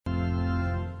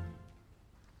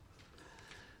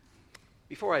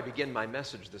Before I begin my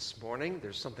message this morning,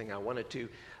 there's something I wanted to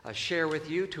share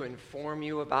with you, to inform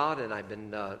you about, and I've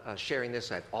been sharing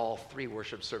this at all three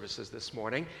worship services this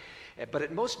morning, but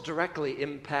it most directly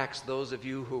impacts those of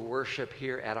you who worship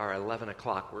here at our 11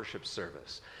 o'clock worship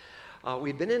service.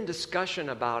 We've been in discussion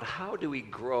about how do we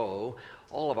grow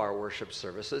all of our worship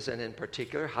services, and in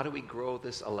particular, how do we grow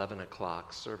this 11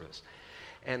 o'clock service?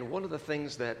 And one of the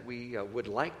things that we would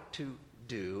like to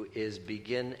do is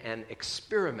begin an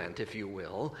experiment, if you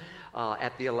will,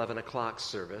 at the 11 o'clock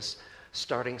service,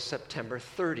 starting September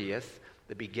 30th,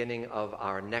 the beginning of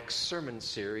our next sermon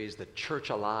series, the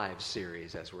Church Alive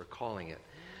series, as we're calling it.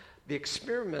 The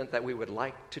experiment that we would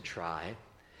like to try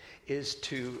is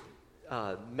to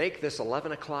make this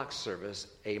 11 o'clock service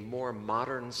a more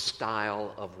modern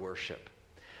style of worship.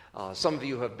 Some of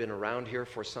you who have been around here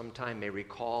for some time may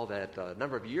recall that a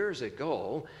number of years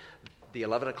ago, the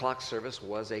 11 o'clock service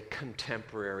was a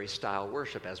contemporary style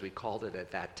worship, as we called it at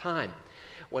that time.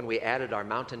 When we added our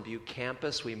Mountain View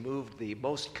campus, we moved the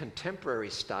most contemporary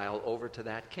style over to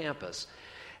that campus.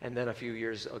 And then a few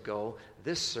years ago,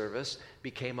 this service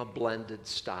became a blended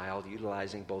style,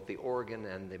 utilizing both the organ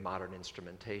and the modern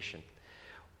instrumentation.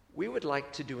 We would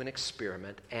like to do an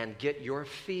experiment and get your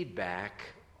feedback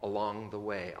along the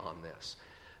way on this.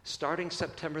 Starting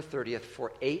September 30th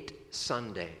for 8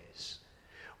 Sundays,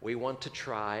 we want to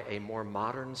try a more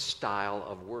modern style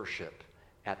of worship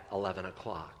at 11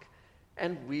 o'clock.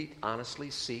 And we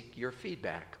honestly seek your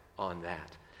feedback on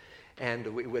that. And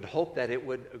we would hope that it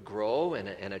would grow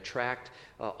and attract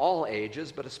all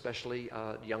ages, but especially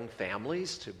young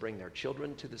families, to bring their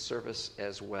children to the service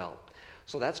as well.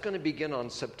 So that's going to begin on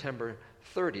September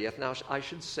 30th. Now, I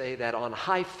should say that on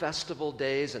high festival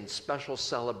days and special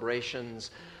celebrations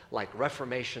like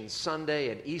Reformation Sunday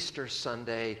and Easter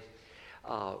Sunday,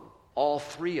 all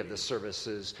three of the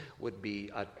services would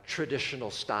be a traditional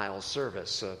style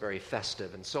service, very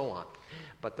festive and so on.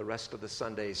 But the rest of the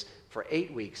Sundays, for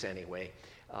 8 weeks anyway,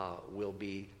 will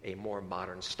be a more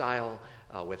modern style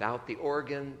without the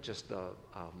organ, just a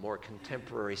more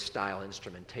contemporary style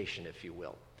instrumentation, if you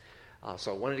will.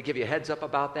 So I wanted to give you a heads up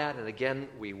about that. And again,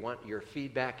 we want your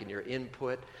feedback and your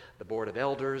input. The Board of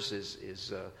Elders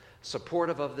is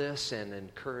supportive of this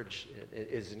and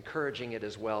is encouraging it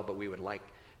as well, but we would like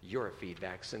your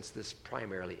feedback since this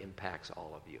primarily impacts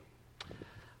all of you.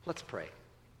 Let's pray.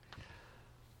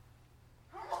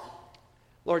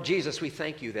 Lord Jesus, we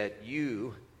thank you that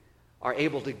you are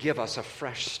able to give us a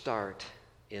fresh start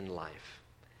in life.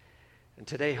 And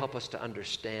today help us to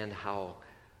understand how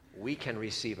we can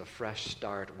receive a fresh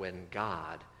start when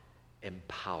God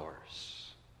empowers.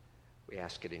 We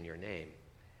ask it in your name.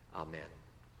 Amen.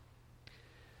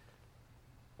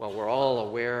 Well, we're all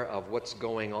aware of what's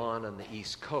going on the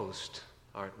East Coast,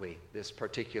 aren't we, this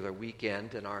particular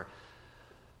weekend, and our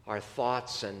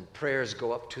thoughts and prayers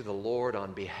go up to the Lord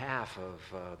on behalf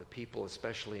of the people,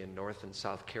 especially in North and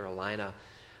South Carolina.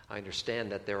 I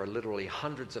understand that there are literally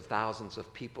hundreds of thousands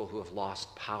of people who have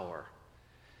lost power.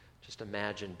 Just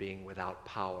imagine being without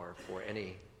power for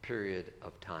any period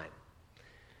of time.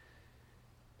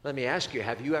 Let me ask you,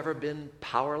 have you ever been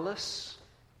powerless?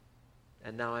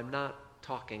 And now I'm not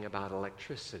talking about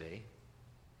electricity.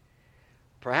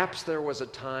 Perhaps there was a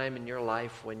time in your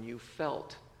life when you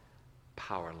felt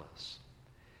powerless,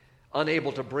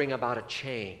 unable to bring about a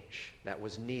change that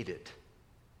was needed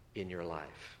in your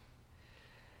life.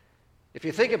 If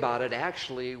you think about it,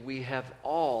 actually, we have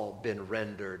all been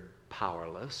rendered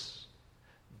powerless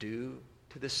due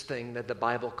to this thing that the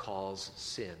Bible calls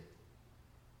sin.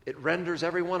 It renders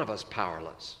every one of us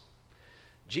powerless.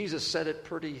 Jesus said it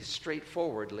pretty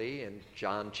straightforwardly in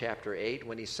John chapter 8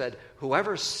 when he said,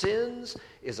 "Whoever sins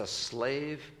is a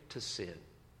slave to sin."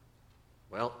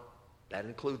 Well, that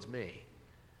includes me.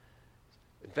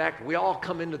 In fact, we all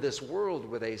come into this world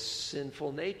with a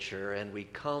sinful nature, and we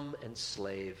come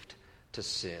enslaved to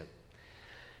sin.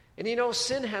 And you know,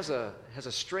 sin has a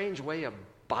strange way of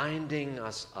binding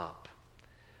us up,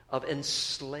 of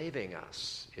enslaving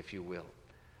us, if you will,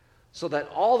 so that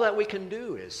all that we can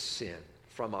do is sin.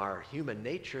 From our human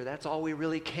nature, that's all we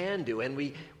really can do, and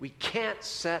we can't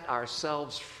set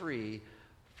ourselves free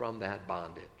from that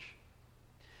bondage.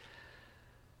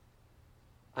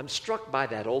 I'm struck by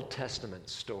that Old Testament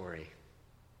story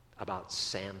about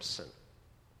Samson.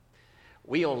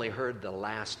 We only heard the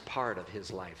last part of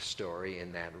his life story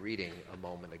in that reading a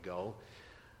moment ago,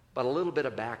 but a little bit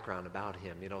of background about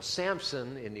him. You know,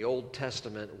 Samson in the Old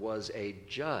Testament was a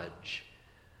judge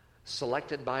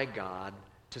selected by God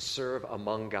to serve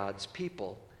among God's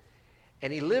people.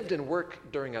 And he lived and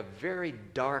worked during a very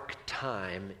dark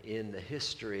time in the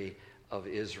history of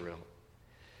Israel.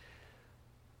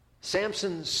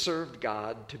 Samson served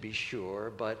God, to be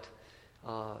sure, but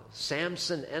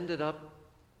Samson ended up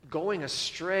going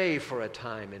astray for a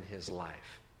time in his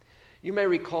life. You may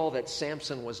recall that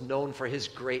Samson was known for his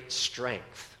great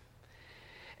strength.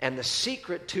 And the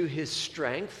secret to his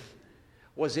strength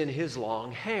was in his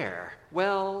long hair.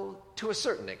 Well, to a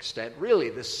certain extent, really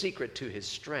the secret to his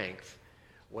strength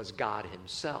was God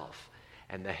himself.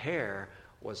 And the hair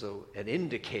was an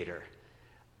indicator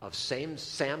of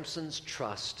Samson's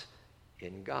trust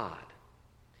in God.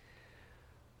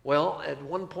 Well, at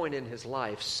one point in his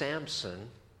life, Samson,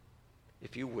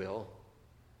 if you will,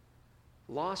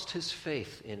 lost his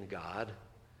faith in God.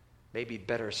 Maybe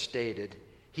better stated,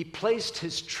 he placed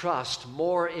his trust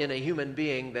more in a human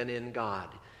being than in God.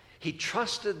 He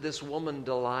trusted this woman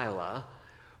Delilah,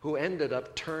 who ended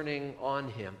up turning on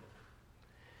him.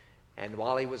 And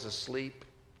while he was asleep,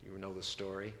 you know the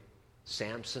story,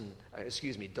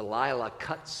 Delilah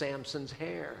cut Samson's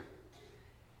hair.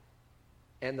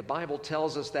 And the Bible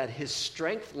tells us that his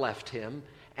strength left him,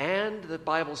 and the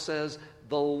Bible says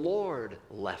the Lord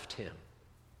left him.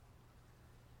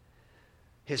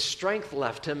 His strength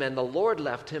left him, and the Lord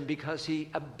left him because he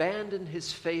abandoned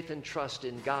his faith and trust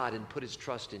in God and put his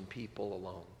trust in people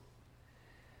alone.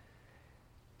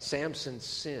 Samson's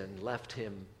sin left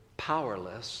him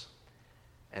powerless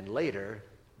and later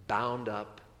bound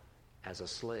up as a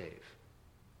slave.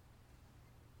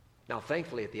 Now,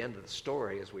 thankfully, at the end of the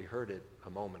story, as we heard it a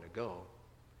moment ago,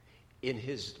 in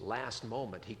his last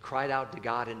moment, he cried out to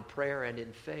God in prayer and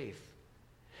in faith.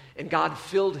 And God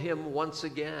filled him once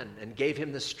again and gave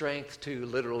him the strength to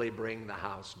literally bring the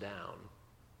house down.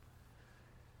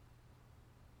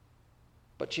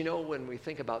 But you know, when we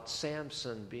think about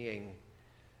Samson being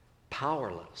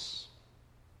powerless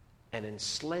and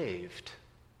enslaved,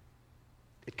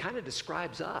 it kind of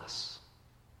describes us,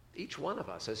 each one of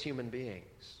us as human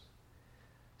beings.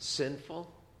 Sinful,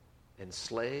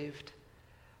 enslaved,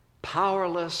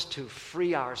 powerless to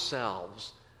free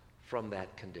ourselves from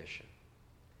that condition.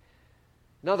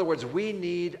 In other words, we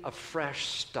need a fresh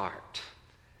start,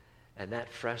 and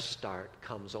that fresh start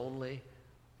comes only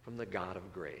from the God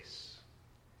of grace.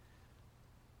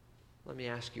 Let me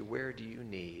ask you, where do you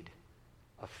need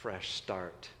a fresh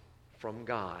start from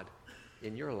God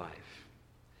in your life?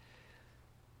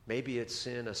 Maybe it's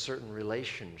in a certain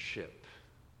relationship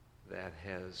that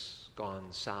has gone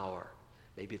sour.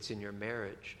 Maybe it's in your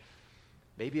marriage.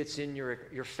 Maybe it's in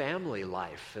your family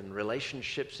life and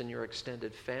relationships in your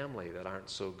extended family that aren't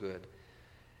so good.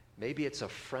 Maybe it's a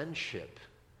friendship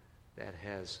that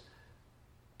has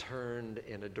turned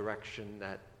in a direction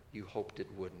that you hoped it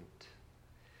wouldn't.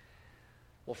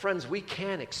 Well, friends, we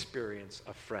can experience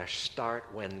a fresh start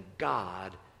when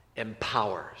God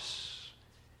empowers.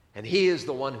 And He is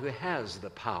the one who has the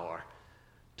power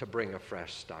to bring a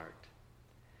fresh start.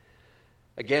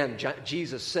 Again,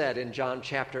 Jesus said in John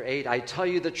chapter 8, I tell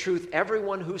you the truth,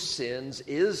 everyone who sins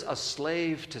is a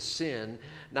slave to sin.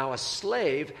 Now a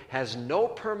slave has no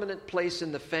permanent place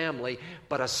in the family,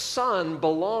 but a son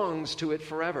belongs to it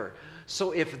forever.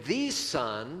 So if the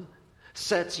Son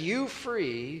sets you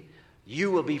free,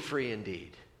 you will be free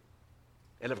indeed.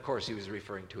 And of course, he was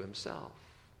referring to himself.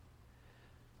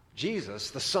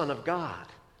 Jesus, the Son of God,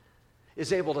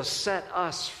 is able to set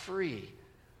us free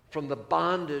from the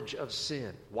bondage of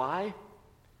sin. Why?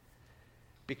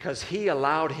 Because he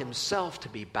allowed himself to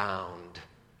be bound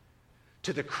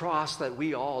to the cross that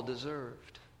we all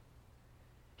deserved.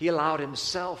 He allowed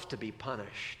himself to be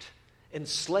punished,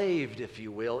 enslaved, if you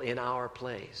will, in our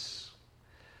place.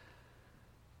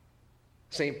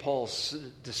 St. Paul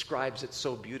describes it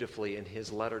so beautifully in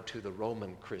his letter to the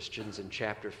Roman Christians in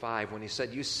chapter 5 when he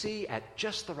said, you see, at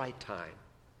just the right time,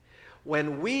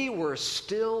 when we were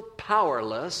still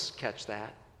powerless, catch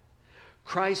that,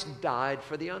 Christ died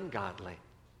for the ungodly.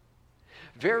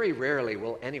 Very rarely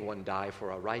will anyone die for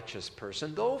a righteous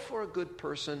person, though for a good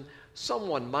person,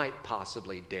 someone might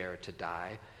possibly dare to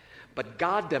die. But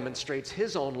God demonstrates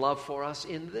his own love for us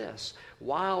in this.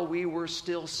 While we were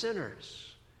still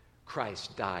sinners,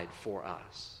 Christ died for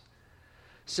us.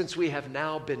 Since we have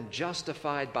now been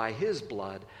justified by his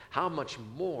blood, how much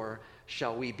more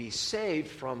shall we be saved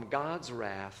from God's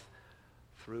wrath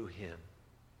through him?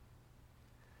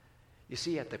 You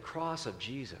see, at the cross of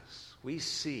Jesus, we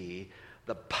see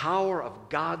the power of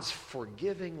God's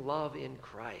forgiving love in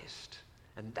Christ.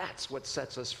 And that's what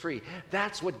sets us free.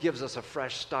 That's what gives us a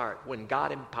fresh start when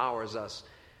God empowers us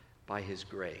by his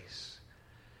grace.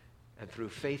 And through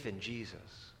faith in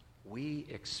Jesus, we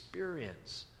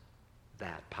experience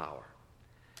that power.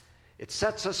 It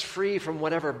sets us free from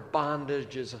whatever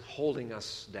bondage is holding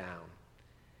us down.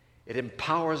 It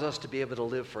empowers us to be able to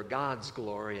live for God's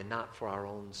glory and not for our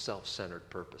own self-centered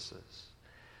purposes.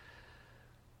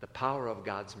 The power of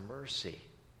God's mercy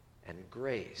and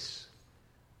grace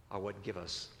are what give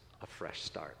us a fresh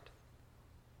start.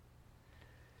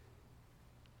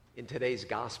 In today's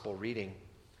gospel reading,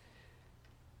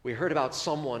 we heard about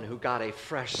someone who got a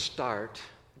fresh start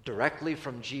directly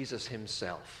from Jesus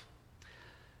himself.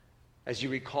 As you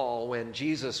recall, when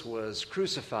Jesus was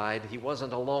crucified, he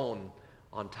wasn't alone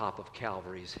on top of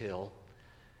Calvary's hill.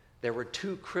 There were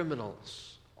two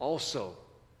criminals also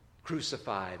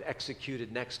crucified,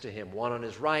 executed next to him, one on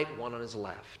his right, one on his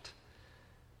left.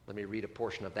 Let me read a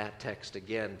portion of that text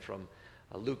again from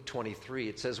Luke 23.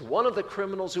 It says, "One of the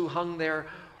criminals who hung there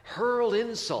hurled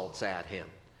insults at him.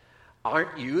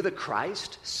 'Aren't you the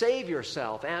Christ? Save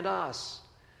yourself and us.'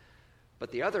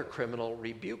 But the other criminal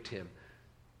rebuked him.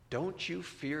 'Don't you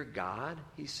fear God?'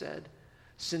 he said.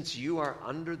 'Since you are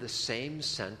under the same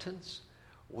sentence,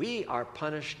 we are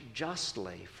punished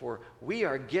justly, for we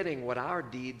are getting what our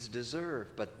deeds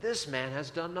deserve. But this man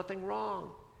has done nothing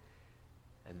wrong.'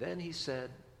 And then he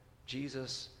said,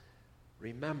 'Jesus,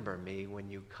 remember me when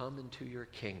you come into your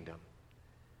kingdom.'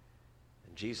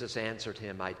 And Jesus answered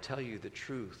him, 'I tell you the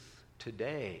truth,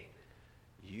 today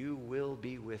you will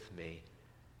be with me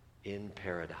in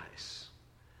paradise.'"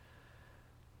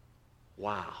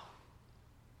 Wow.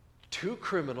 Two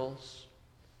criminals,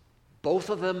 both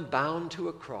of them bound to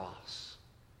a cross,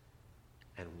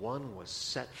 and one was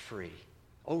set free.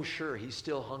 Oh, sure, he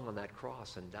still hung on that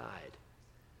cross and died,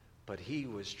 but he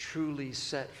was truly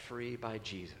set free by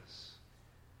Jesus,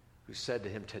 who said to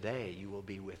him, "Today you will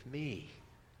be with me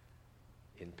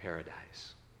in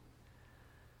paradise."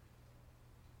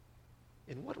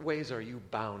 In what ways are you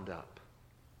bound up?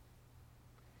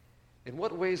 In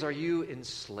what ways are you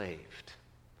enslaved?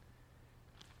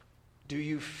 Do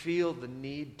you feel the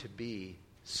need to be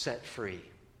set free?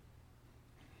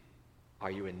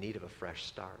 Are you in need of a fresh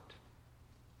start?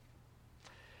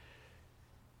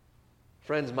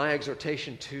 Friends, my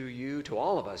exhortation to you, to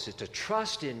all of us, is to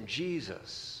trust in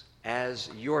Jesus as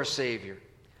your Savior.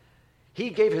 He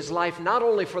gave his life not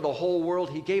only for the whole world,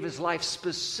 he gave his life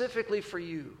specifically for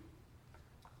you.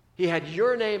 He had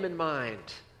your name in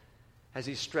mind as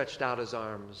he stretched out his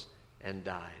arms and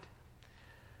died.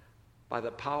 By the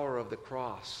power of the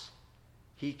cross,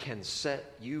 he can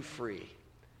set you free.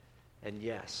 And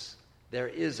yes, there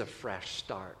is a fresh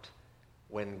start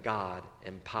when God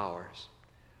empowers.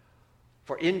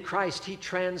 For in Christ, he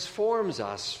transforms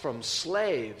us from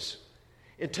slaves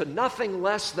into nothing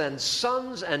less than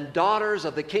sons and daughters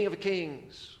of the King of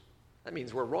Kings. That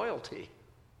means we're royalty,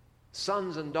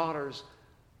 sons and daughters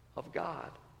of God.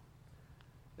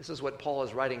 This is what Paul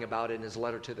is writing about in his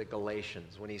letter to the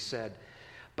Galatians when he said,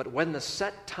 "But when the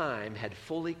set time had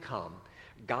fully come,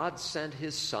 God sent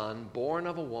his Son, born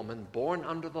of a woman, born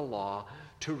under the law,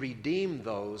 to redeem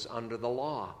those under the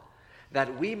law,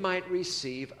 that we might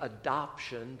receive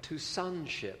adoption to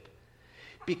sonship.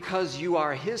 Because you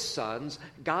are his sons,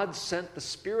 God sent the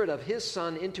Spirit of his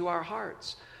Son into our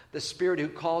hearts, the Spirit who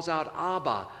calls out,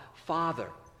 'Abba,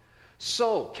 Father.'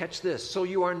 So," catch this, "so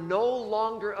you are no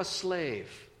longer a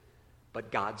slave,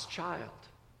 but God's child.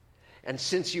 And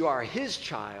since you are his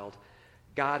child,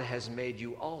 God has made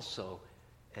you also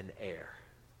an heir."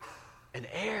 An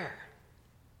heir.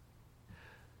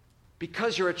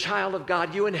 Because you're a child of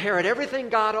God, you inherit everything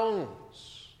God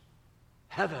owns.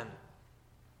 Heaven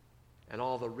and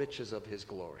all the riches of his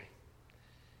glory.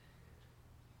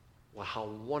 Well, how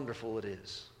wonderful it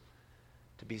is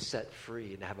to be set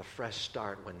free and to have a fresh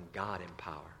start when God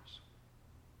empowers.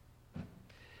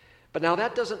 But now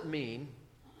that doesn't mean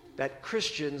that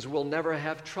Christians will never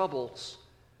have troubles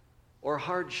or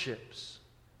hardships,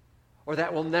 or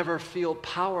that we'll never feel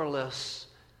powerless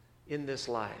in this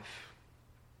life.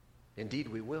 Indeed,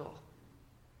 we will.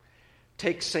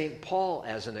 Take St. Paul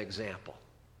as an example.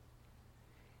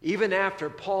 Even after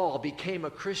Paul became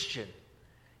a Christian,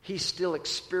 he still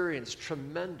experienced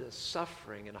tremendous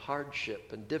suffering and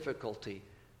hardship and difficulty,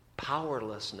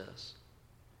 powerlessness.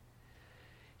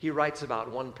 He writes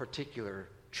about one particular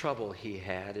trouble he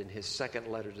had in his second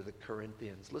letter to the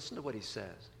Corinthians. Listen to what he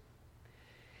says.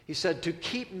 He said, "To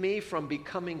keep me from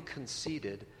becoming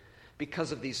conceited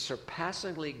because of these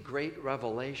surpassingly great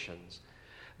revelations,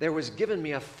 there was given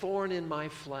me a thorn in my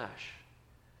flesh,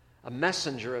 a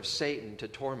messenger of Satan to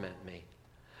torment me.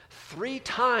 3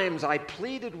 times I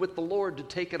pleaded with the Lord to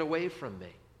take it away from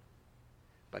me.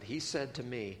 But he said to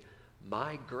me,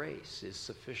 'My grace is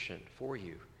sufficient for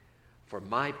you, for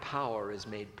my power is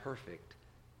made perfect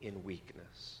in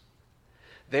weakness.'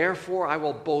 Therefore, I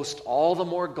will boast all the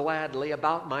more gladly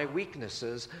about my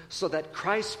weaknesses, so that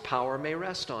Christ's power may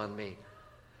rest on me.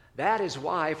 That is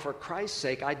why, for Christ's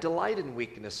sake, I delight in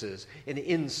weaknesses, in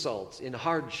insults, in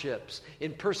hardships,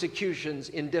 in persecutions,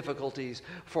 in difficulties.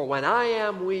 For when I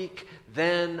am weak,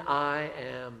 then I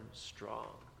am strong.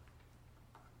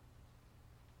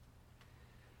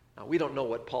 Now, we don't know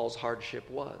what Paul's hardship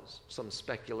was. Some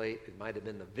speculate it might have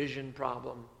been the vision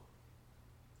problem,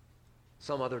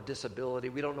 some other disability.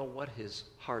 We don't know what his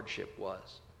hardship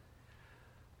was.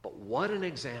 But what an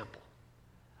example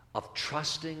of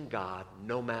trusting God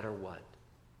no matter what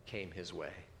came his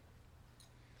way.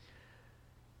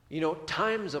 You know,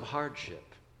 times of hardship,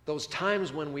 those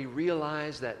times when we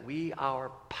realize that we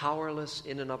are powerless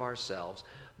in and of ourselves,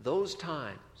 those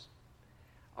times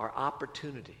are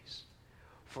opportunities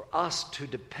for us to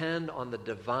depend on the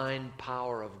divine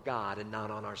power of God and not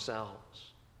on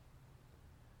ourselves.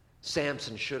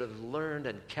 Samson should have learned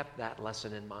and kept that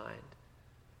lesson in mind.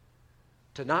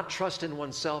 To not trust in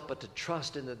oneself, but to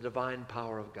trust in the divine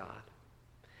power of God.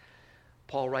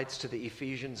 Paul writes to the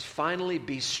Ephesians, finally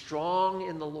be strong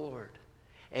in the Lord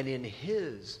and in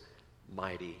his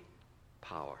mighty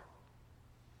power.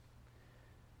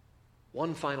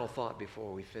 One final thought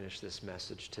before we finish this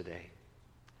message today.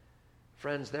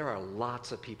 Friends, there are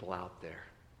lots of people out there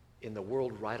in the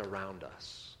world right around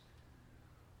us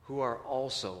who are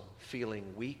also feeling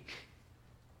weak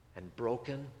and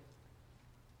broken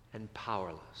and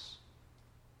powerless.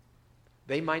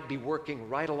 They might be working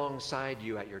right alongside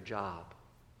you at your job.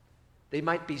 They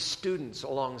might be students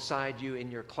alongside you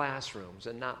in your classrooms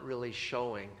and not really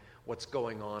showing what's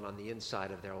going on the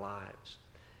inside of their lives.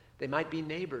 They might be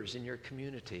neighbors in your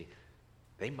community.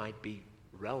 They might be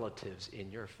relatives in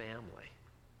your family.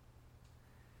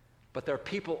 But there are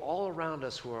people all around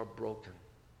us who are broken.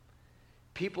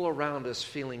 People around us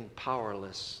feeling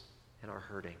powerless and are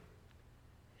hurting.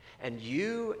 And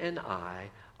you and I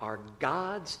are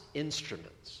God's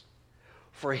instruments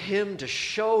for him to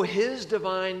show his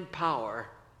divine power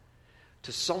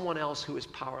to someone else who is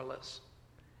powerless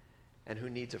and who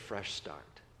needs a fresh start.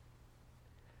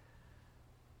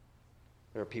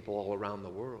 There are people all around the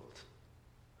world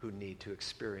who need to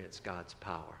experience God's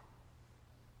power.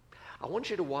 I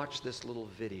want you to watch this little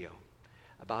video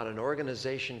about an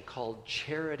organization called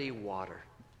Charity Water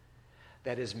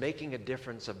that is making a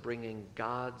difference of bringing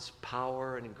God's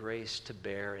power and grace to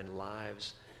bear in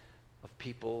lives of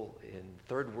people in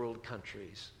third world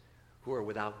countries who are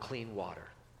without clean water.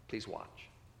 Please watch.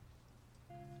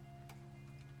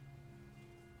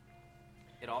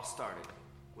 It all started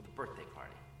with a birthday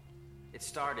party. It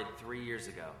started 3 years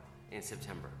ago in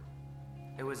September.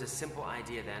 It was a simple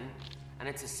idea then, and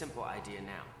it's a simple idea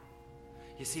now.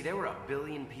 You see, there were 1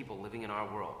 billion people living in our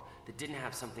world that didn't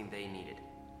have something they needed.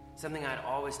 Something I'd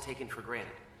always taken for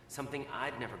granted. Something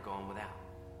I'd never gone without.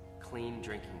 Clean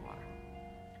drinking water.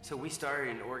 So we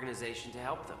started an organization to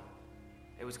help them.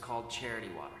 It was called Charity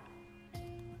Water.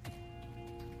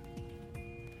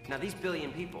 Now these 1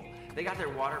 billion people, they got their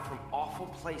water from awful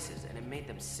places and it made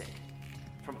them sick.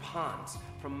 From ponds,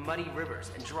 from muddy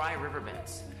rivers and dry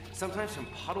riverbeds. Sometimes from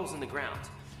puddles in the ground.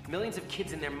 Millions of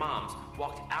kids and their moms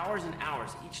walked hours and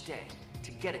hours each day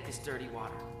to get at this dirty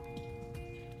water.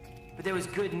 But there was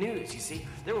good news, you see.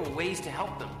 There were ways to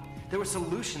help them. There were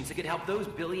solutions that could help those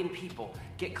 1 billion people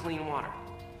get clean water.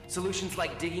 Solutions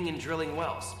like digging and drilling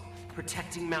wells,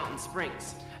 protecting mountain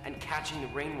springs, and catching the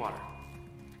rainwater.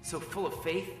 So full of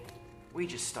faith, we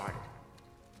just started.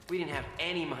 We didn't have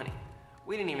any money.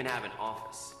 We didn't even have an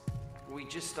office. We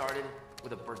just started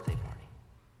with a birthday party.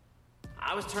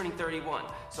 I was turning 31,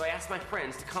 so I asked my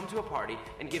friends to come to a party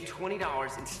and give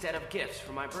 $20 instead of gifts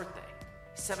for my birthday.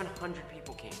 700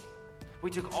 people came. We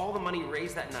took all the money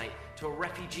raised that night to a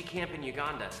refugee camp in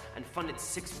Uganda and funded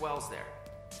 6 wells there.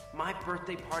 My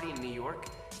birthday party in New York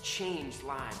changed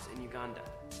lives in Uganda.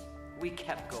 We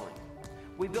kept going.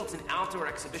 We built an outdoor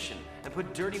exhibition and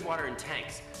put dirty water in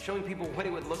tanks, showing people what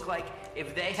it would look like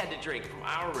if they had to drink from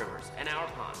our rivers and our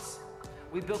ponds.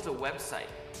 We built a website,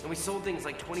 and we sold things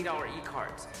like $20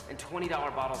 e-cards and $20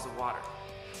 bottles of water.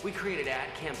 We created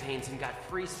ad campaigns and got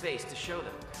free space to show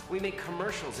them. We made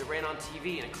commercials that ran on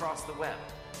TV and across the web.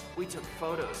 We took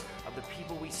photos of the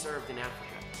people we served in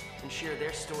Africa and shared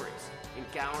their stories in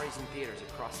galleries and theaters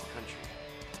across the country.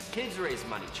 Kids raised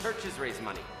money, churches raised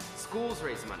money, schools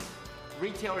raised money.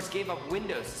 Retailers gave up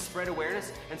windows to spread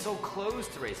awareness and sold clothes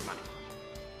to raise money.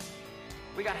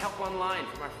 We got help online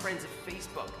from our friends at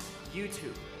Facebook,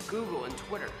 YouTube, Google, and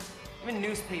Twitter. Even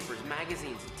newspapers,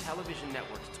 magazines, and television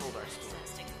networks told our story.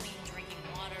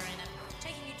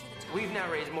 We've now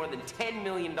raised more than $10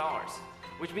 million,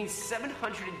 which means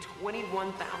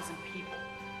 721,000 people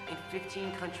in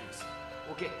 15 countries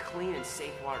will get clean and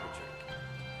safe water to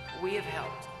drink. We have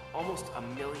helped almost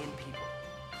 1 million people.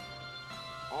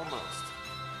 Almost.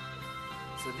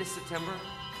 So this September,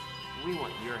 we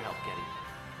want your help getting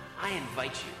there. I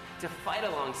invite you to fight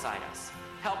alongside us.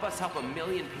 Help us help 1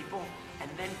 million people, and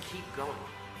then keep going.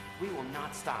 We will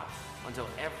not stop until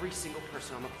every single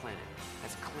person on the planet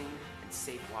has clean and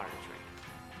safe water to drink.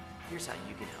 Here's how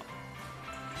you can help.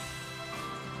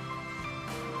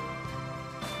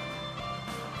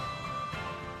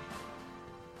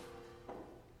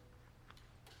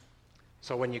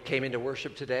 So when you came into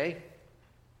worship today,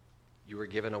 you were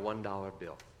given a $1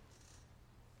 bill.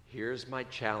 Here's my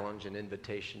challenge and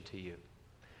invitation to you.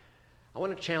 I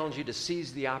want to challenge you to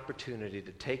seize the opportunity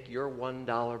to take your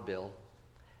 $1 bill,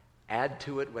 add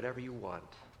to it whatever you want,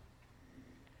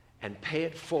 and pay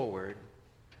it forward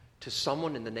to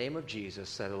someone in the name of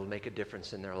Jesus that will make a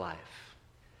difference in their life.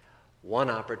 One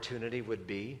opportunity would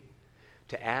be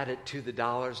to add it to the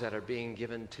dollars that are being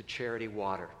given to Charity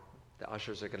Water. The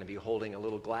ushers are going to be holding a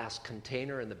little glass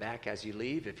container in the back as you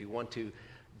leave. If you want to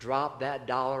drop that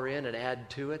dollar in and add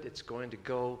to it, it's going to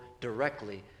go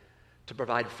directly to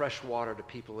provide fresh water to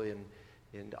people in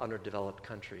underdeveloped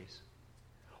countries.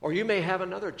 Or you may have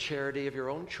another charity of your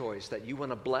own choice that you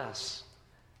want to bless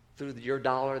through your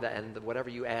dollar and whatever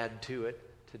you add to it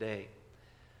today.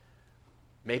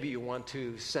 Maybe you want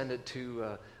to send it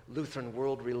to Lutheran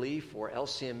World Relief or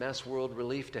LCMS World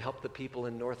Relief to help the people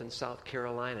in North and South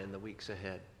Carolina in the weeks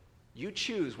ahead. You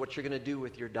choose what you're going to do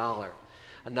with your dollar.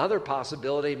 Another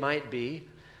possibility might be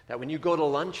that when you go to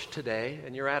lunch today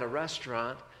and you're at a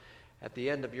restaurant at the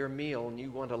end of your meal and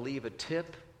you want to leave a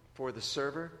tip for the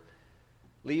server,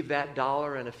 leave that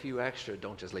dollar and a few extra.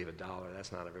 Don't just leave $1.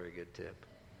 That's not a very good tip.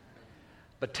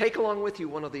 But take along with you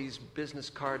one of these business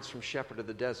cards from Shepherd of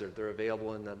the Desert. They're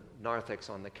available in the narthex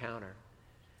on the counter.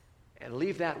 And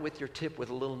leave that with your tip with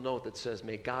a little note that says,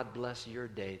 "May God bless your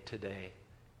day today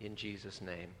in Jesus'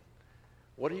 name."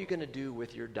 What are you going to do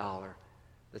with your dollar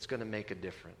that's going to make a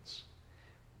difference?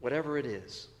 Whatever it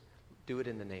is, do it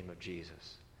in the name of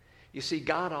Jesus. You see,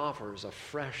 God offers a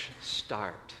fresh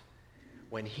start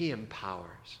when He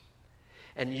empowers.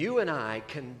 And you and I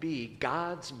can be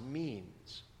God's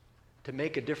means to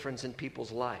make a difference in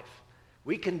people's life.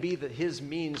 We can be His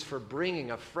means for bringing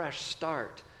a fresh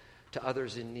start to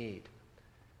others in need.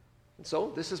 And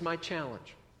so, this is my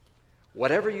challenge.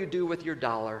 Whatever you do with your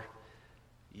dollar,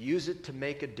 use it to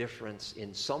make a difference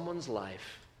in someone's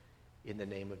life in the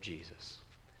name of Jesus.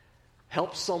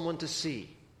 Help someone to see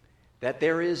that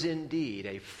there is indeed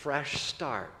a fresh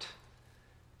start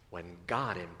when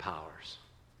God empowers.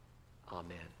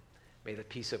 Amen. May the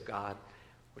peace of God,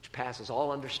 which passes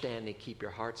all understanding, keep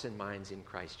your hearts and minds in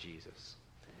Christ Jesus.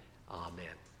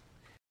 Amen.